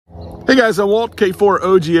Hey guys, I'm Walt,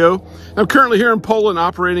 K4OGO. I'm currently here in Poland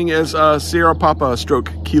operating as Sierra Papa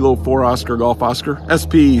stroke Kilo 4 Oscar Golf Oscar,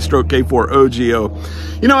 SP stroke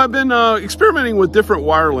K4OGO. You know, I've been experimenting with different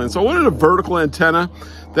wire lengths. I wanted a vertical antenna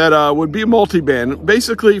that would be multi-band,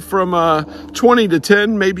 basically from 20 to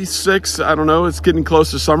 10, maybe 6. I don't know. It's getting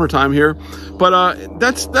close to summertime here, but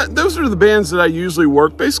those are the bands that I usually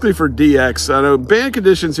work, basically for DX. I know band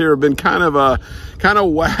conditions here have been kind of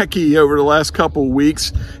wacky over the last couple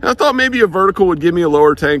weeks, and I thought maybe a vertical would give me a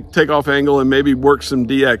lower takeoff angle and maybe work some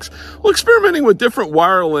DX. Well, experimenting with different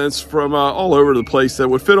wire lengths from all over the place that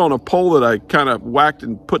would fit on a pole that I kind of whacked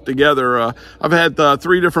and put together. I've had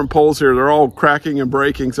 3 different poles here. They're all cracking and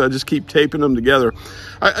breaking, so I just keep taping them together.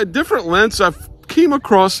 Different lengths, I've came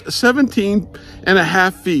across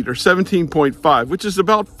 17.5 feet or 17.5, which is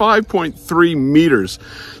about 5.3 meters.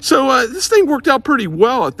 So this thing worked out pretty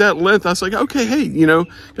well at that length. I was like, okay, hey, you know,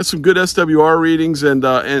 got some good SWR readings, and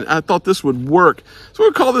I thought this would work. So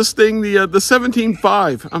we'll call this thing the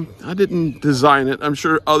 17.5. I didn't design it. I'm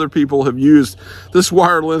sure other people have used this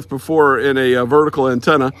wire length before in a vertical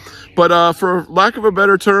antenna, but for lack of a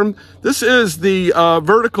better term, this is the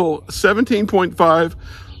vertical 17.5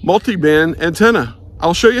 multi-band antenna.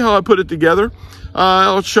 I'll show you how I put it together.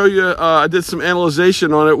 I'll show you, I did some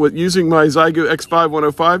analyzation on it with using my Zygo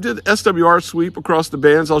X5105, did SWR sweep across the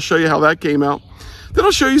bands. I'll show you how that came out. Then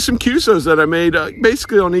I'll show you some QSOs that I made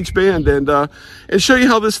basically on each band, and show you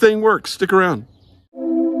how this thing works. Stick around.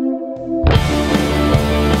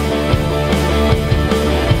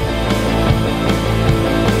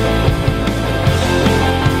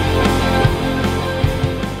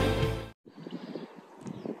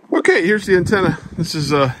 Okay, here's the antenna. This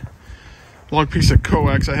is a long piece of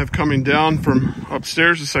coax I have coming down from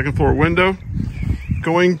upstairs, the second floor window.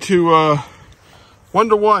 Going to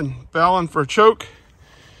 1-to-1 Fallon for a choke.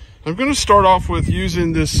 I'm going to start off with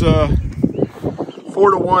using this 4-to-1,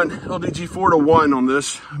 LDG 4-to-1 on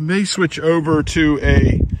this. I may switch over to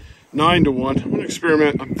a 9-to-1. I'm going to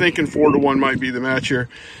experiment. I'm thinking 4-to-1 might be the match here.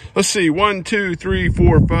 Let's see, 1, 2, 3,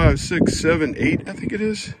 4, 5, 6, 7, 8, I think it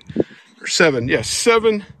is. Or 7, yes,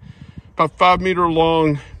 7. About 5 meter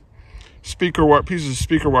long speaker wire, pieces of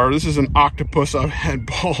speaker wire. This is an octopus I've had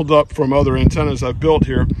balled up from other antennas I've built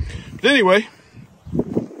here. But anyway,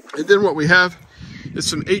 and then what we have is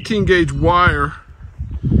some 18 gauge wire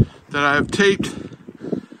that I have taped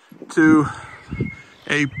to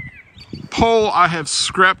a pole I have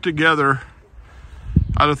scrapped together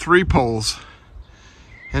out of 3 poles.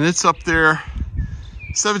 And it's up there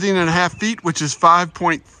 17.5 feet, which is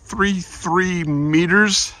 5.33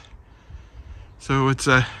 meters. So it's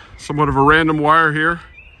a somewhat of a random wire here.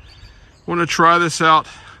 I want to try this out.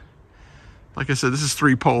 Like I said, this is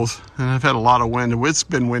 3 poles, and I've had a lot of wind. It's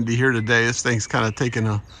been windy here today. This thing's kind of taking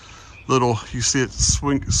a little, you see it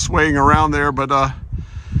swaying around there, but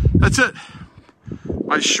that's it.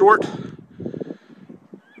 My short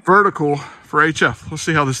vertical for HF. Let's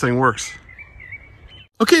see how this thing works.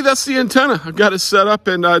 Okay, that's the antenna. I've got it set up,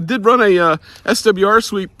 and I did run a SWR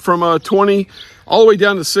sweep from 20 all the way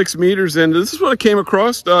down to 6 meters, and this is what I came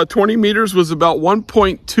across. 20 meters was about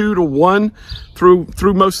 1.2 to 1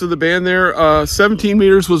 through most of the band there. 17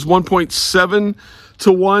 meters was 1.7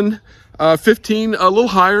 to 1. 15, a little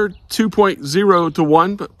higher, 2.0 to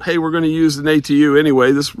 1, but hey, we're going to use an ATU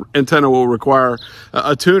anyway. This antenna will require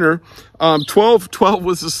a tuner. 12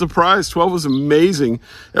 was a surprise. 12 was amazing.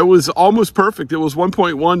 It was almost perfect. It was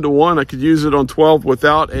 1.1 to 1. I could use it on 12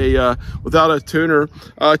 without a tuner.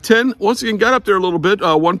 10, once again, got up there a little bit,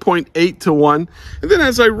 1.8 to 1. And then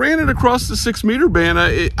as I ran it across the 6 meter band,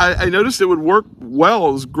 I noticed it would work well.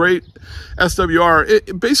 It was great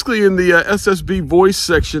SWR, basically in the SSB voice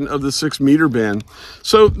section of the 6 meter band.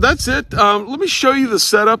 So that's it. Let me show you the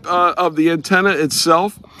setup of the antenna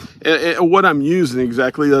itself and what I'm using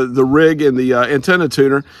exactly, the rig and the antenna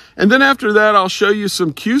tuner. And then after that, I'll show you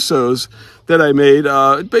some QSOs that I made.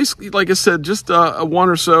 Basically, like I said, just 1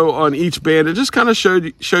 or so on each band, and just kind of show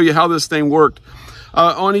you how this thing worked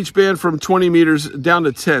on each band from 20 meters down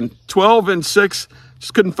to 10. 12 and 6,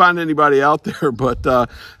 just couldn't find anybody out there. But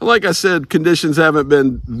like I said, conditions haven't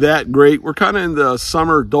been that great. We're kind of in the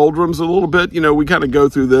summer doldrums a little bit. You know, we kind of go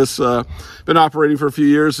through this, been operating for a few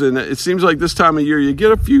years, and it seems like this time of year, you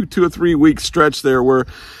get a few 2 or 3 week stretch there where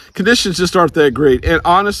conditions just aren't that great. And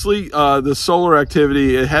honestly, the solar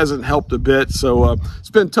activity, it hasn't helped a bit. So it's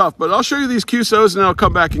been tough, but I'll show you these QSOs, and then I'll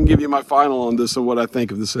come back and give you my final on this and what I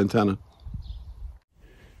think of this antenna.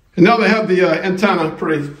 And now they have the antenna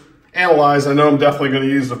pretty analyzed. I know I'm definitely going to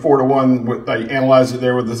use the 4-to-1. I analyzed it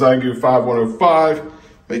there with the Zygo 5105.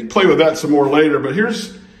 May play with that some more later, but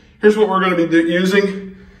here's what we're going to be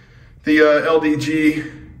using. The LDG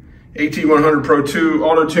AT100 Pro 2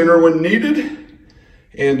 auto tuner when needed.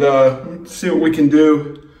 And let's see what we can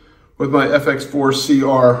do with my FX4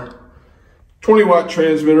 CR 20 watt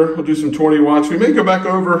transmitter. We'll do some 20 watts. We may go back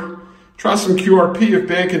over, try some QRP if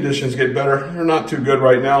band conditions get better. They're not too good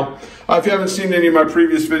right now. If you haven't seen any of my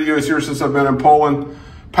previous videos here since I've been in Poland,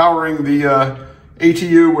 powering the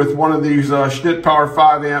ATU with one of these Schnitt Power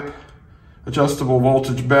 5 amp adjustable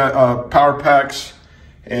voltage power packs,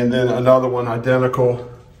 and then another one identical.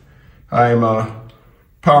 I'm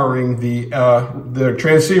powering the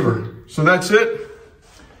transceiver. So that's it.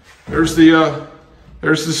 There's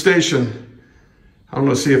the station. I'm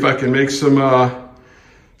gonna see if I can make some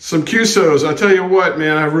QSOs. I tell you what,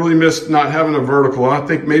 man, I really missed not having a vertical. I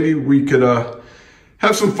think maybe we could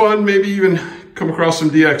have some fun, maybe even come across some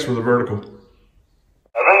DX with a vertical.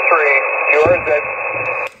 7-3, yours at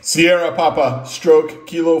Sierra Papa, stroke,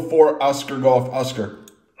 Kilo 4, Oscar Golf, Oscar.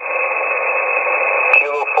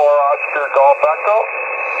 Kilo 4, Oscar, Golf, Echo?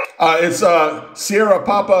 It's Sierra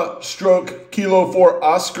Papa, stroke, Kilo 4,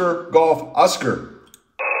 Oscar Golf, Oscar.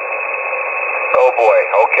 Oh boy,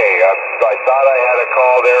 okay. I thought I had a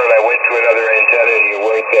call there and I went to another antenna and you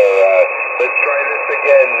weren't there. Let's try this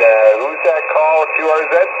again. Who's that call?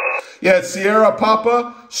 QRZ? Yeah, it's Sierra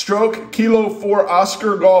Papa, stroke, Kilo 4,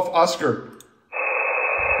 Oscar Golf, Oscar.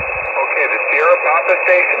 Okay, the Sierra Papa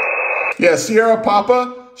station? Yeah, Sierra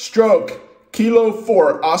Papa, stroke, Kilo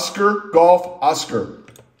 4, Oscar Golf, Oscar.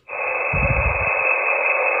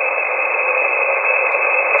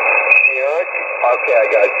 Okay, I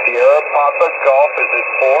got Sierra Papa Golf. Is it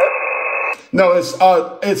 4? No,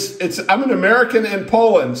 it's I'm an American in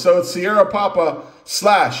Poland, so it's Sierra Papa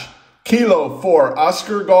 / Kilo 4,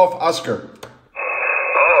 Oscar Golf, Oscar.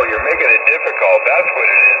 Oh, you're making it difficult. That's what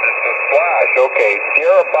it is. It's a slash. Okay,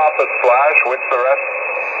 Sierra Papa / what's the rest?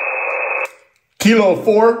 Kilo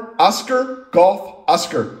 4, Oscar Golf,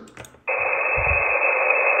 Oscar.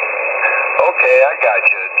 Okay, I got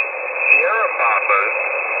you. Sierra Papa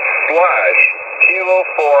 / Kilo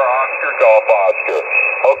 4, Oscar Golf, Oscar.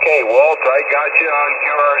 Okay, Walt, I got you on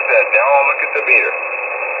QRZ. Now I'll look at the meter.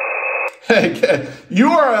 Hey,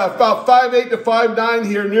 you are about 5'8" to 5'9"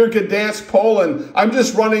 here near Gdansk, Poland. I'm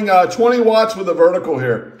just running 20 watts with a vertical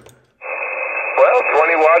here. Well,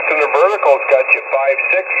 20 watts in the vertical's got you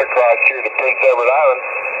 5'6" across here to Prince Edward Island.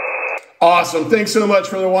 Awesome. Thanks so much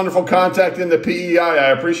for the wonderful contact in the PEI.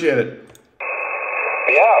 I appreciate it.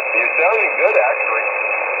 Yeah, you're sounding good, actually.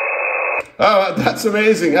 That's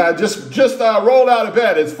amazing. Just rolled out of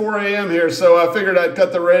bed. It's 4 a.m. here, so I figured I'd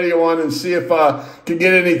cut the radio on and see if I could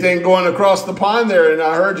get anything going across the pond there, and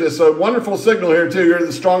I heard you. So wonderful signal here, too. You're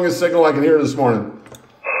the strongest signal I can hear this morning.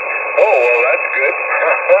 Oh, well, that's good.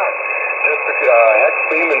 Just hex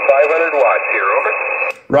beam and 500 watts here, over.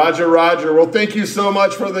 Roger, Roger. Well, thank you so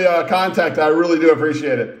much for the contact. I really do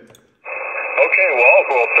appreciate it. Okay, well,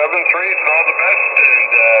 7-3 and all the best, and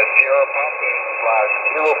Sierra Papa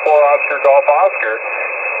 / Kilo 4, Oscar Golf, Oscar.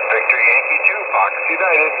 Victor Yankee 2, Fox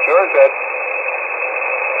United, yours at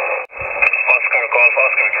Oscar Golf,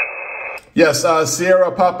 Oscar again. Yes,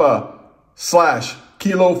 Sierra Papa /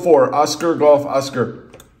 Kilo 4, Oscar Golf, Oscar.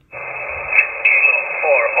 Kilo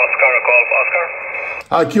 4, Oscar Golf, Oscar.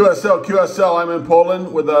 QSL, I'm in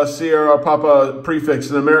Poland with a Sierra Papa prefix,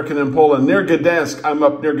 an American in Poland, near Gdansk. I'm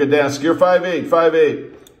up near Gdansk. You're 5'8",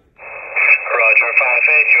 5'8". Roger,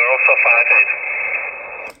 5'8", you're also 5'8".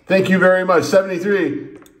 Thank you very much. 73. 7-3,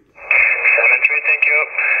 thank you.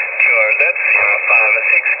 QRZ, Sierra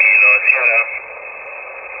 5'6", Kilo, Sierra.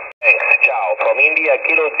 Thanks, ciao. From India,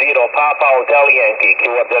 Kilo 0, Papa Hotel Yankee,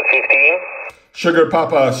 QRZ 15. Sugar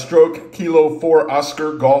Papa, stroke, Kilo 4,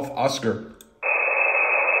 Oscar Golf, Oscar.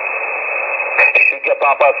 Sugar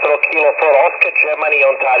Papa, stroke, Kilo 4, Oscar, Germany,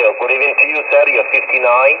 Ontario. Good evening to you, sir. You're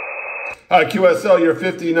 59. QSL, you're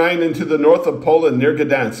 59 into the north of Poland, near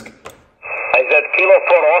Gdansk. I said Kilo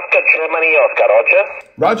 4, Oscar, Germany, Oscar, Roger.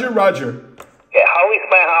 Roger, Roger. Yeah, how is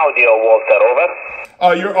my audio, Walter, over?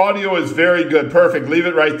 Your audio is very good. Perfect. Leave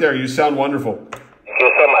it right there. You sound wonderful. Thank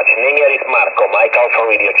you so much. Name here is Marco, Mike Alpha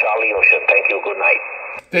Radio, Charlie Ocean. Thank you. Good night.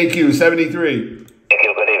 Thank you. 73. Thank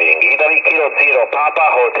you. Good evening. Italy, Kilo 0, Papa,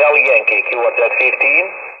 Hotel Yankee, QRZ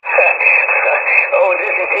 15. Oh,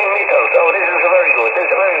 this is 10 meters. Oh, this is very good. This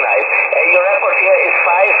is very nice. Your airport here is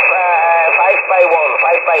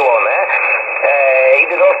 5x1, eh? It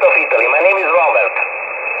is also of Italy. My name is Robert.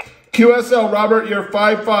 QSL, Robert, you're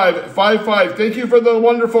 5'5", 5'5". Thank you for the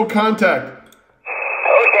wonderful contact.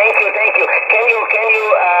 Oh, thank you. Can you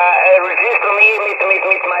register me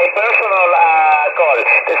with my personal call?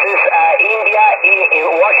 This is India in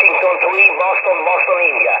Washington 3, Boston,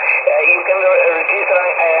 India. You can register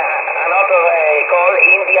another call,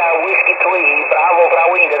 India Whiskey 3,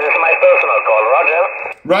 Bravo, India. This is my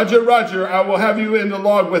Roger, Roger. I will have you in the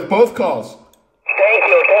log with both calls. Thank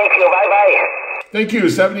you. Bye-bye. Thank you,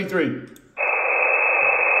 73. CQ special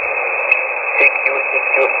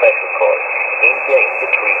call. India in the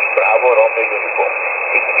tree. Bravo Romeo uniform.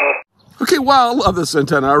 CQ. Okay, wow, I love this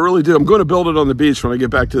antenna. I really do. I'm going to build it on the beach when I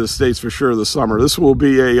get back to the States for sure this summer. This will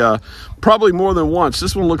be a probably more than once.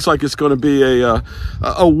 This one looks like it's going to be a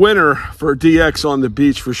winner for DX on the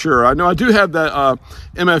beach for sure. I know I do have that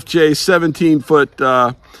MFJ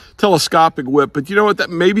 17-foot telescopic whip, but you know what?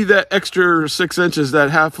 That maybe that extra 6 inches,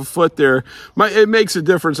 that half a foot there, it makes a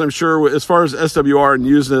difference, I'm sure, as far as SWR and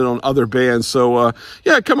using it on other bands. So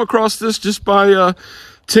yeah, I come across this just by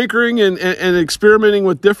tinkering and experimenting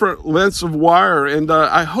with different lengths of wire. And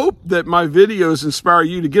I hope that my videos inspire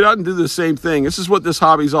you to get out and do the same thing. This is what this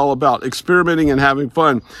hobby is all about, experimenting and having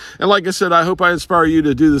fun. And like I said, I hope I inspire you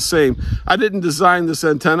to do the same. I didn't design this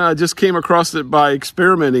antenna. I just came across it by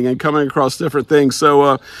experimenting and coming across different things.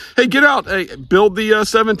 So, hey, get out, hey, build the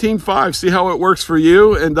 17.5, see how it works for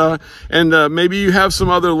you. And maybe you have some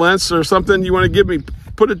other lengths or something you want to give me.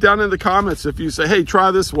 Put it down in the comments if you say, hey,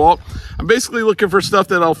 try this, Walt. I'm basically looking for stuff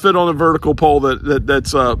that I'll fit on a vertical pole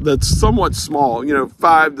that's somewhat small,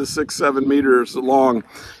 5 to 6, 7 meters long.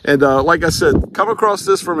 And like I said, come across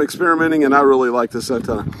this from experimenting, and I really like this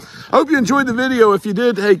antenna. I hope you enjoyed the video. If you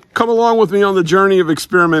did, hey, come along with me on the journey of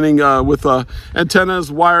experimenting with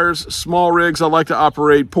antennas, wires, small rigs. I like to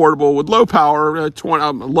operate portable with low power. I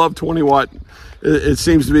love 20 watt. It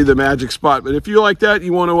seems to be the magic spot. But if you like that,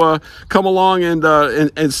 you want to come along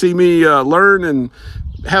and see me learn and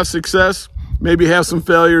have success, maybe have some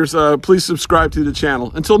failures, please subscribe to the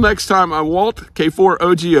channel. Until next time, I'm Walt,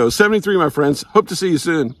 K4OGO 73, my friends. Hope to see you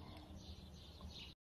soon.